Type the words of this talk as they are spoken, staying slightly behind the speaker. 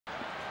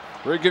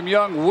Brigham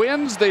Young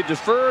wins. They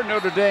defer.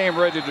 Notre Dame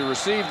ready to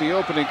receive the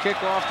opening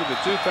kickoff to the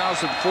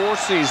 2004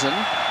 season.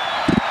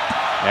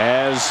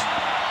 As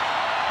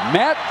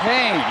Matt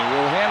Payne, who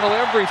will handle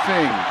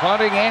everything,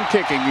 punting and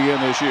kicking again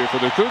this year for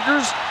the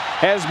Cougars,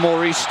 has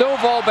Maurice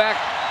Stovall back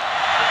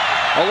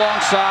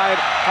alongside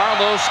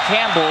Carlos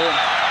Campbell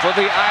for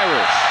the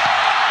Irish.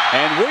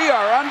 And we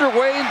are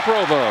underway in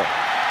Provo.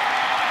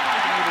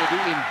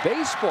 In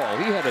baseball,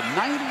 he had a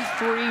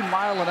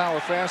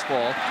 93-mile-an-hour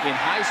fastball in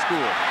high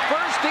school.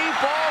 First deep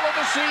ball of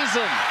the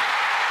season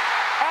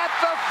at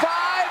the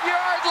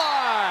 5-yard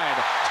line.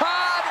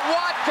 Todd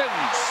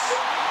Watkins.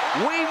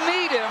 We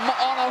meet him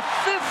on a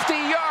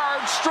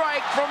 50-yard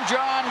strike from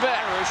John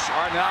Beck. Irish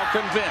are now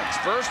convinced.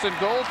 First and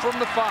goal from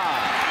the 5.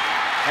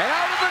 And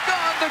out of the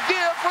gun to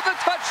give for the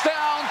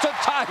touchdown to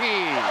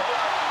Tahi.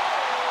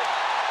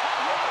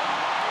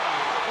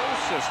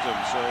 System,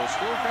 so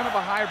still kind of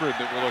a hybrid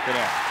that we're looking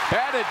at.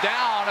 Batted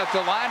down at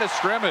the line of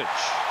scrimmage.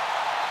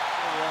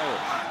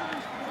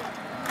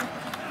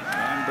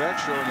 And Beck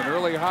showing an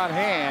early hot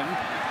hand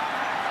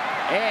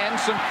and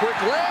some quick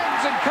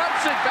legs and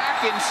cuts it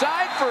back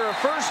inside for a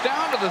first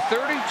down to the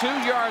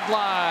 32-yard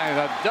line.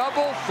 A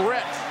double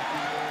threat.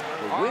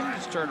 The wind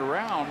has turned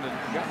around and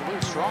gotten a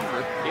little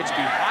stronger. It's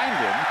behind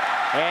him,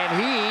 and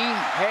he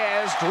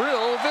has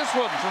drilled this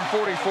one from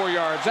 44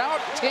 yards out.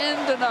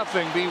 10-0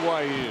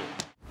 BYU.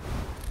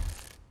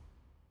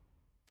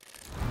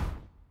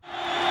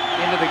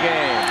 Into the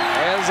game.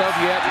 As of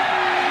yet,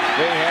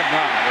 they have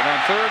not. And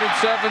on 3rd and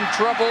 7,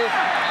 trouble,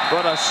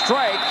 but a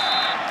strike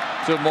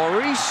to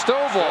Maurice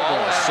Stovall.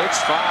 6'5",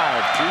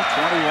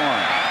 221.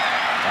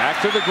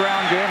 Back to the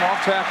ground game, off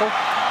tackle.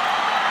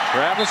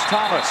 Travis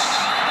Thomas.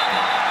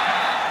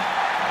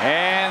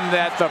 And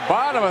at the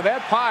bottom of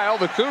that pile,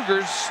 the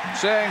Cougars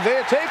saying they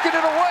have taken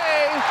it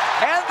away,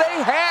 and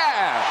they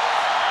have.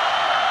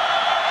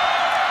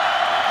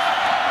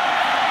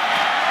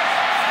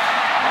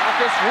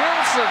 Marcus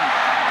Wilson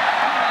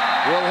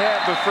will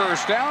have the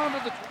first down. To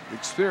the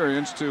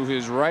experience to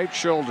his right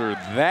shoulder.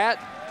 That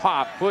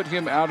pop put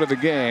him out of the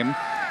game,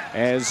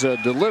 as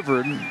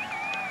delivered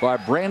by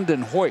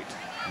Brandon Hoyt.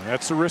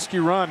 That's a risky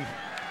run.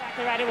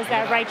 Exactly right. It was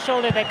that right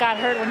shoulder that got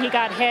hurt when he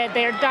got hit.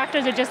 Their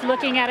doctors are just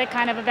looking at it,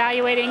 kind of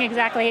evaluating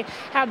exactly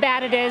how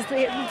bad it is.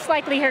 It's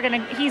likely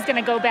he's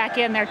going to go back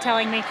in. They're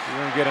telling me. You're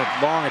going to get a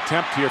long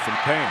attempt here from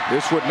Payne.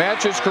 This would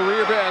match his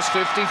career best,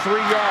 53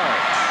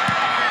 yards.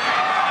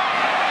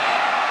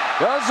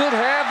 Does it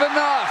have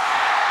enough?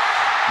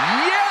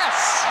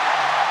 Yes!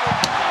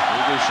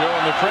 It is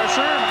showing the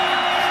pressure.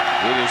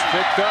 It is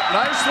picked up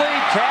nicely.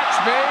 Catch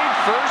made.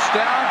 First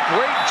down.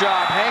 Great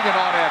job hanging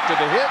on after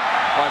the hit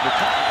by the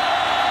top.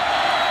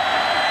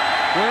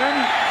 Quinn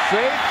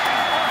fake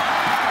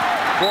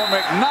for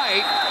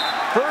McKnight.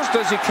 First,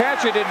 does he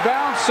catch it in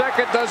bounds?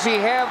 Second, does he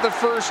have the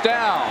first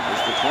down?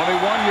 It's the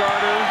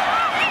 21-yarder.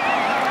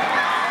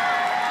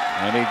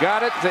 And he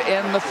got it to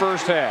end the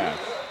first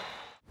half.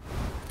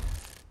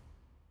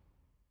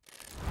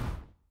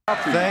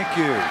 Thank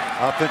you.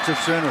 Offensive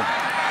center.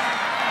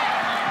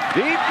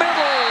 Deep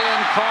middle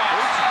and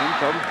caught. Been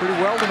covered pretty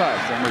well tonight.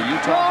 Former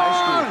Utah High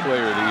School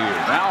Player of the Year.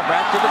 Now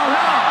back to the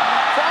ground.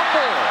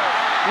 Fumble.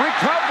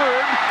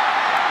 Recovered.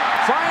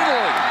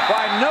 Finally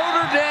by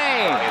Notre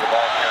Dame.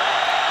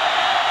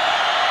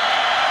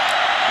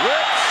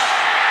 Rips.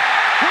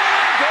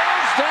 Quinn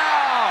goes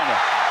down.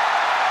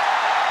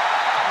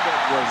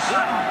 That was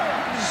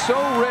so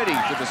ready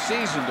for the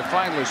season to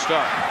finally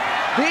start.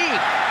 Deep.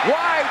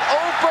 Wide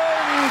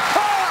open.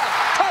 Caught!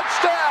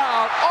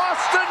 Touchdown!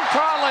 Austin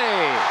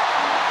Collie!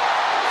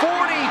 42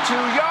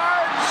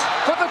 yards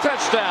for the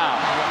touchdown.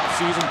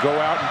 Season, go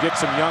out and get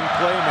some young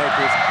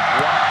playmakers.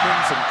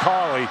 Watkins and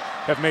Collie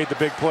have made the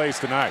big plays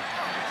tonight.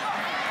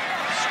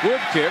 Squib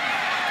kick.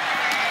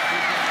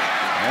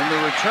 And the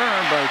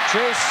return by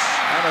Chase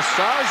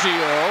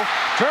Anastasio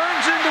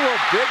turns into a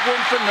big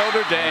one for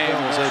Notre Dame.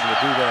 He was able to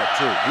do that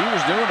too. He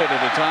was doing it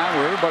at a time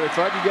where everybody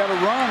thought you got to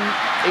run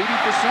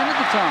 80% of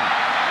the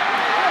time.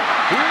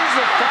 Here's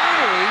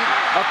finally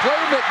a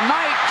play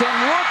McKnight can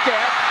look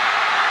at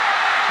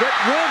that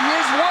went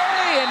his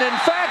way, and in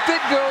fact it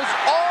goes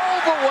all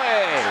the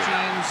way.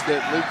 Teams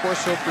that Lee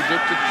Corso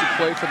predicted to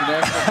play for the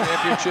national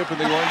championship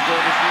in the Orange Bowl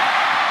this year.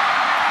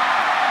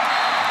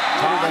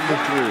 Number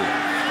 3.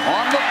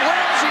 On the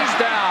blitz, he's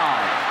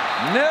down.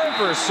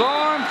 Never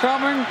saw him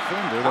coming.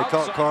 They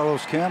caught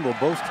Carlos Campbell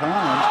both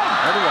times.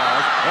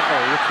 Otherwise,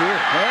 look here.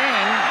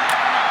 Payne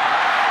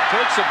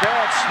takes a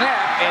bad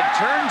snap and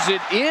turns it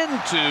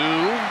into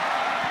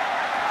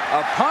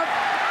a punt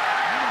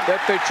that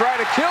they try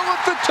to kill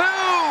at the 2.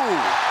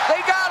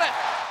 They got it.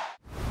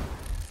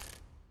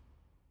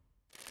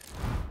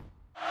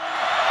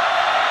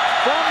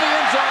 From the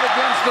end zone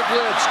against the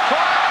blitz.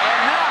 Caught,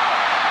 and now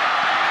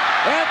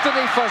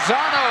Anthony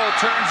Fasano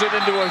turns it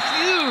into a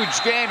huge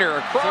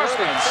gainer across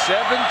the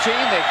 17.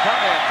 They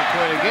come after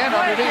Quinn again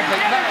underneath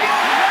McKnight.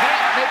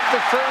 Can't make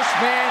the first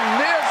man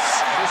miss.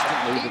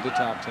 Consistently to the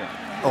top 10.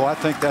 Oh, I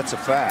think that's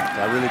a fact.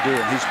 I really do.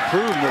 And he's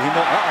proven that he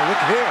knows.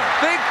 Look here.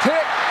 Big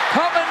pick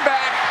coming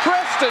back.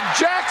 Preston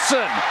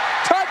Jackson.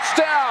 Touchdown.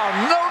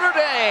 Touchdown, Notre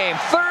Dame,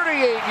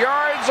 38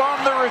 yards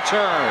on the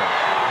return.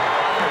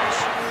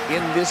 In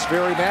this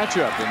very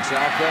matchup in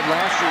South Bend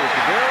last year at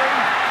the very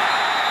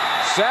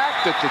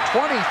sacked at the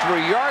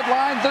 23-yard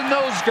line, the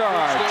nose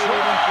guard,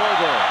 Truman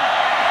Clover.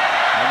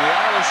 And the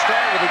Irish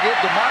start with a give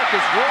to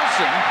Marcus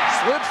Wilson.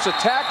 Slips a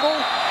tackle.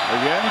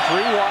 Again,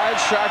 3 wide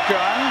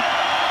shotgun.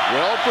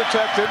 Well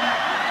protected.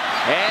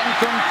 And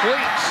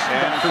complete.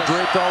 And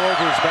draped all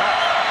over his back.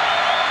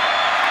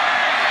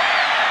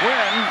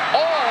 Quinn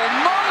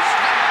almost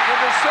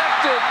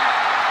intercepted.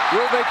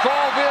 Will they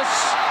call this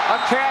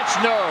a catch?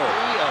 No.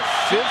 3 of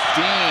 15.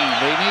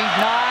 They need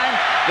 9.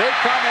 They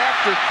come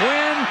after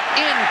Quinn.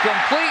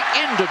 Incomplete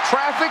into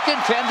traffic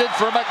intended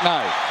for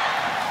McKnight.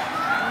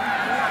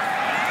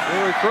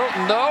 Larry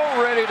Croton, though,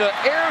 ready to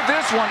air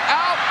this one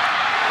out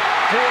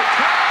for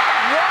Todd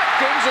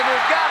Watkins, and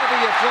there's got to be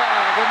a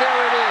flag, and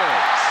there it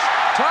is.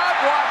 Todd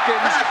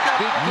Watkins.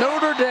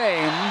 Notre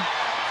Dame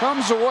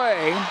comes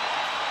away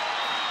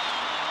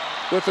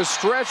with a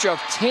stretch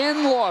of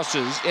 10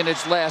 losses in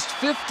its last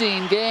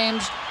 15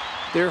 games.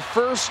 Their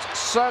first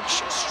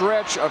such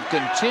stretch of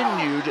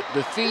continued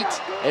defeat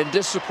and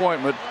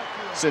disappointment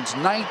since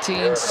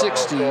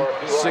 1960-61.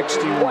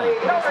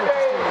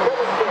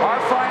 Our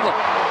final,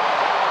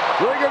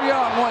 Brigham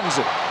Young wins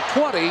it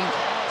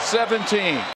 20-17.